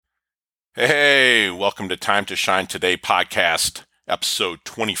Hey, welcome to Time to Shine Today podcast, episode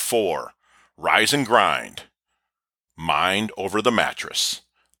 24, Rise and Grind, Mind Over the Mattress.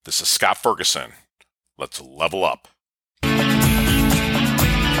 This is Scott Ferguson. Let's level up.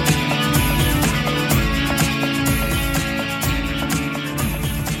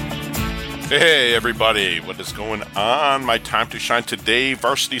 Hey, everybody, what is going on? My Time to Shine Today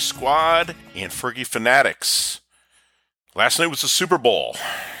varsity squad and Fergie fanatics. Last night was the Super Bowl.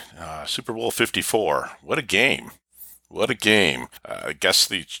 Super Bowl 54. What a game. What a game. I guess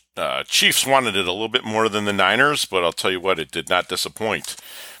the Chiefs wanted it a little bit more than the Niners, but I'll tell you what, it did not disappoint.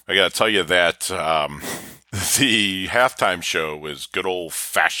 I got to tell you that the halftime show was good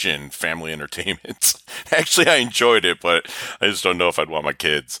old-fashioned family entertainment. Actually, I enjoyed it, but I just don't know if I'd want my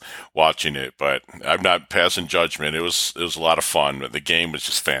kids watching it. But I'm not passing judgment. It was a lot of fun. The game was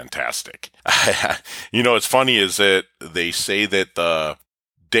just fantastic. What's funny is that they say that the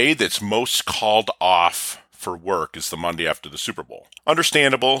day that's most called off for work is the Monday after the Super Bowl.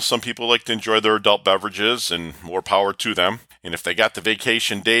 Understandable. Some people like to enjoy their adult beverages, and more power to them. And if they got the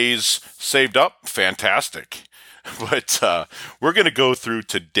vacation days saved up, fantastic. But we're going to go through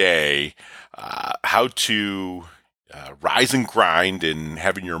today how to rise and grind and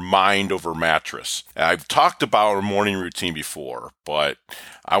having your mind over mattress. I've talked about our morning routine before, but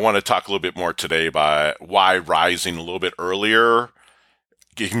I want to talk a little bit more today about why rising a little bit earlier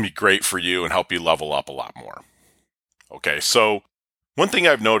can be great for you and help you level up a lot more. Okay, so one thing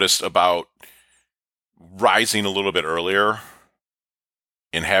I've noticed about rising a little bit earlier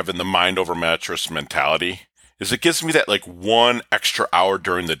and having the mind over mattress mentality is it gives me that like 1 extra hour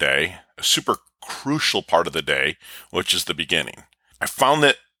during the day, a super crucial part of the day, which is the beginning. I found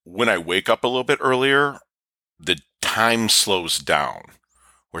that when I wake up a little bit earlier, the time slows down,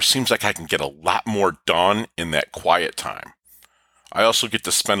 where it seems like I can get a lot more done in that quiet time. I also get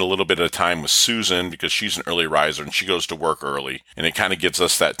to spend a little bit of time with Susan because she's an early riser and she goes to work early. And it kind of gives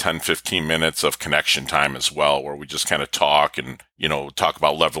us that 10-15 minutes of connection time as well, where we just kind of talk and, talk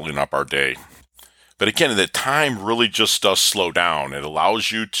about leveling up our day. But again, the time really just does slow down. It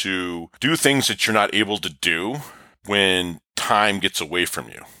allows you to do things that you're not able to do when time gets away from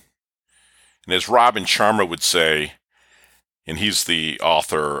you. And as Robin Sharma would say, and he's the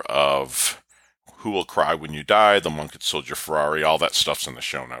author of Who Will Cry When You Die, The Monk That Sold Your Ferrari, all that stuff's in the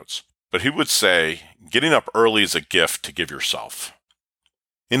show notes. But he would say, getting up early is a gift to give yourself.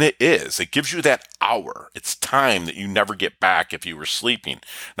 And it is. It gives you that hour. It's time that you never get back if you were sleeping.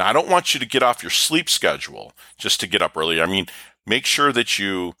 Now, I don't want you to get off your sleep schedule just to get up early. I mean, make sure that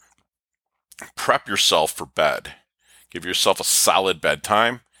you prep yourself for bed. Give yourself a solid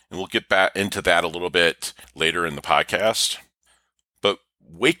bedtime. And we'll get back into that a little bit later in the podcast.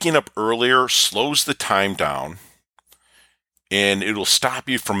 Waking up earlier slows the time down, and it'll stop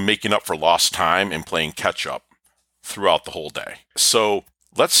you from making up for lost time and playing catch up throughout the whole day. So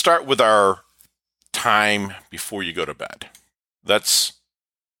let's start with our time before you go to bed. Let's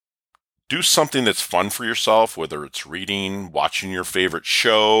do something that's fun for yourself, whether it's reading, watching your favorite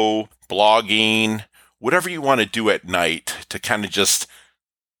show, blogging, whatever you want to do at night to kind of just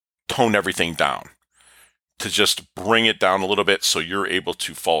tone everything down. To just bring it down a little bit so you're able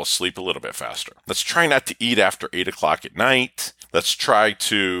to fall asleep a little bit faster. Let's try not to eat after 8 o'clock at night. Let's try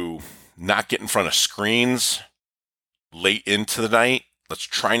to not get in front of screens late into the night. Let's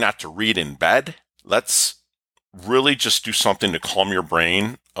try not to read in bed. Let's really just do something to calm your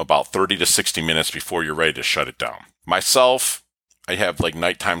brain about 30 to 60 minutes before you're ready to shut it down. Myself, I have like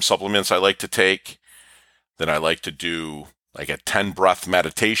nighttime supplements I like to take. Then I like to do like a 10-breath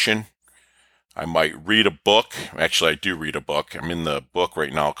meditation. I might read a book. Actually, I do read a book. I'm in the book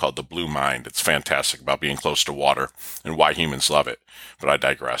right now called The Blue Mind. It's fantastic about being close to water and why humans love it. But I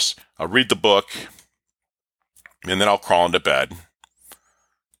digress. I'll read the book, and then I'll crawl into bed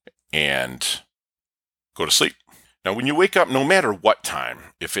and go to sleep. Now, when you wake up, no matter what time,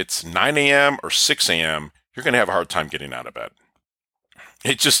 if it's 9 a.m. or 6 a.m., you're going to have a hard time getting out of bed.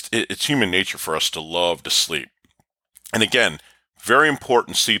 It's human nature for us to love to sleep. And again, very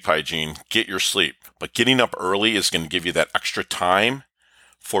important sleep hygiene, get your sleep. But getting up early is going to give you that extra time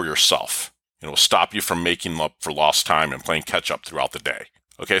for yourself. It will stop you from making up for lost time and playing catch up throughout the day.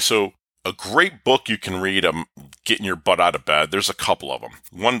 Okay, so a great book you can read, getting your butt out of bed, there's a couple of them.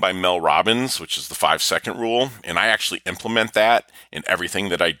 One by Mel Robbins, which is the 5-second rule. And I actually implement that in everything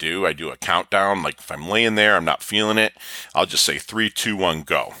that I do. I do a countdown. Like if I'm laying there, I'm not feeling it, I'll just say 3, 2, 1,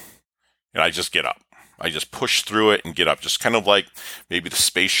 go. And I just get up. I just push through it and get up, just kind of like maybe the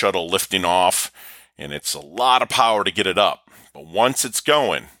space shuttle lifting off, and it's a lot of power to get it up. But once it's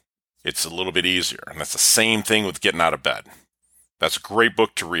going, it's a little bit easier. And that's the same thing with getting out of bed. That's a great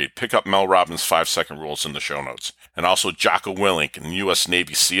book to read. Pick up Mel Robbins' 5-Second Rules in the show notes. And also Jocko Willink, a U.S.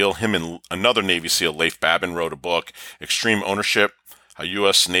 Navy SEAL. Him and another Navy SEAL, Leif Babin, wrote a book, Extreme Ownership, How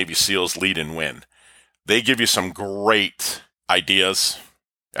U.S. Navy SEALs Lead and Win. They give you some great ideas,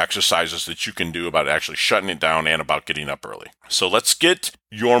 exercises that you can do about actually shutting it down and about getting up early. So let's get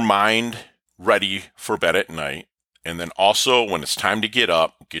your mind ready for bed at night. And then also when it's time to get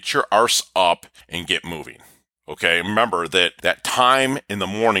up, get your arse up and get moving. Okay, remember that time in the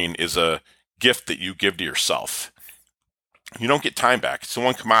morning is a gift that you give to yourself. You don't get time back. It's the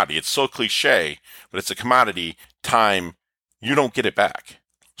one commodity. It's so cliche, but it's a commodity. Time, you don't get it back.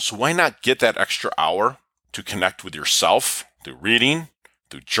 So why not get that extra hour to connect with yourself through reading,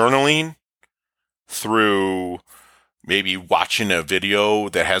 through journaling, through maybe watching a video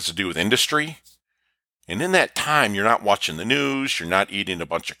that has to do with industry? And in that time, you're not watching the news, you're not eating a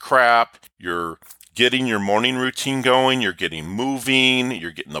bunch of crap, you're getting your morning routine going, you're getting moving,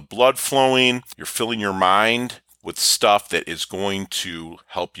 you're getting the blood flowing, you're filling your mind with stuff that is going to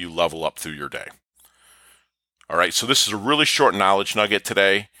help you level up through your day. All right, so this is a really short knowledge nugget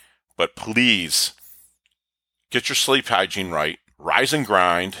today, but please get your sleep hygiene right, rise and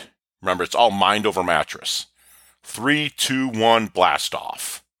grind. Remember, it's all mind over mattress. 3, 2, 1, blast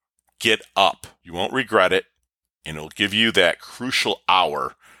off. Get up. You won't regret it, and it'll give you that crucial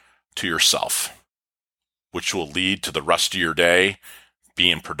hour to yourself, which will lead to the rest of your day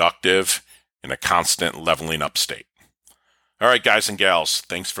being productive in a constant leveling up state. All right, guys and gals,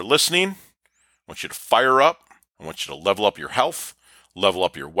 thanks for listening. I want you to fire up. I want you to level up your health, level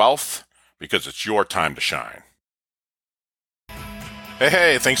up your wealth, because it's your time to shine.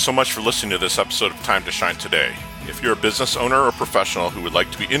 Hey, thanks so much for listening to this episode of Time to Shine Today. If you're a business owner or professional who would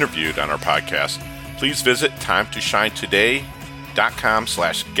like to be interviewed on our podcast, please visit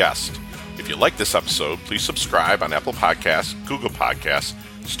timetoshinetoday.com/guest. If you like this episode, please subscribe on Apple Podcasts, Google Podcasts,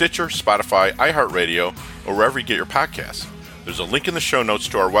 Stitcher, Spotify, iHeartRadio, or wherever you get your podcasts. There's a link in the show notes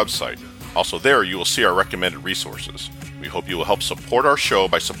to our website. Also there, you will see our recommended resources. We hope you will help support our show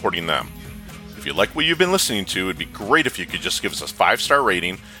by supporting them. If you like what you've been listening to, it'd be great if you could just give us a 5-star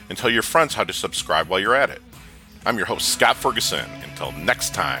rating and tell your friends how to subscribe while you're at it. I'm your host, Scott Ferguson. Until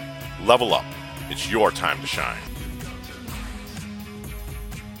next time, level up. It's your time to shine.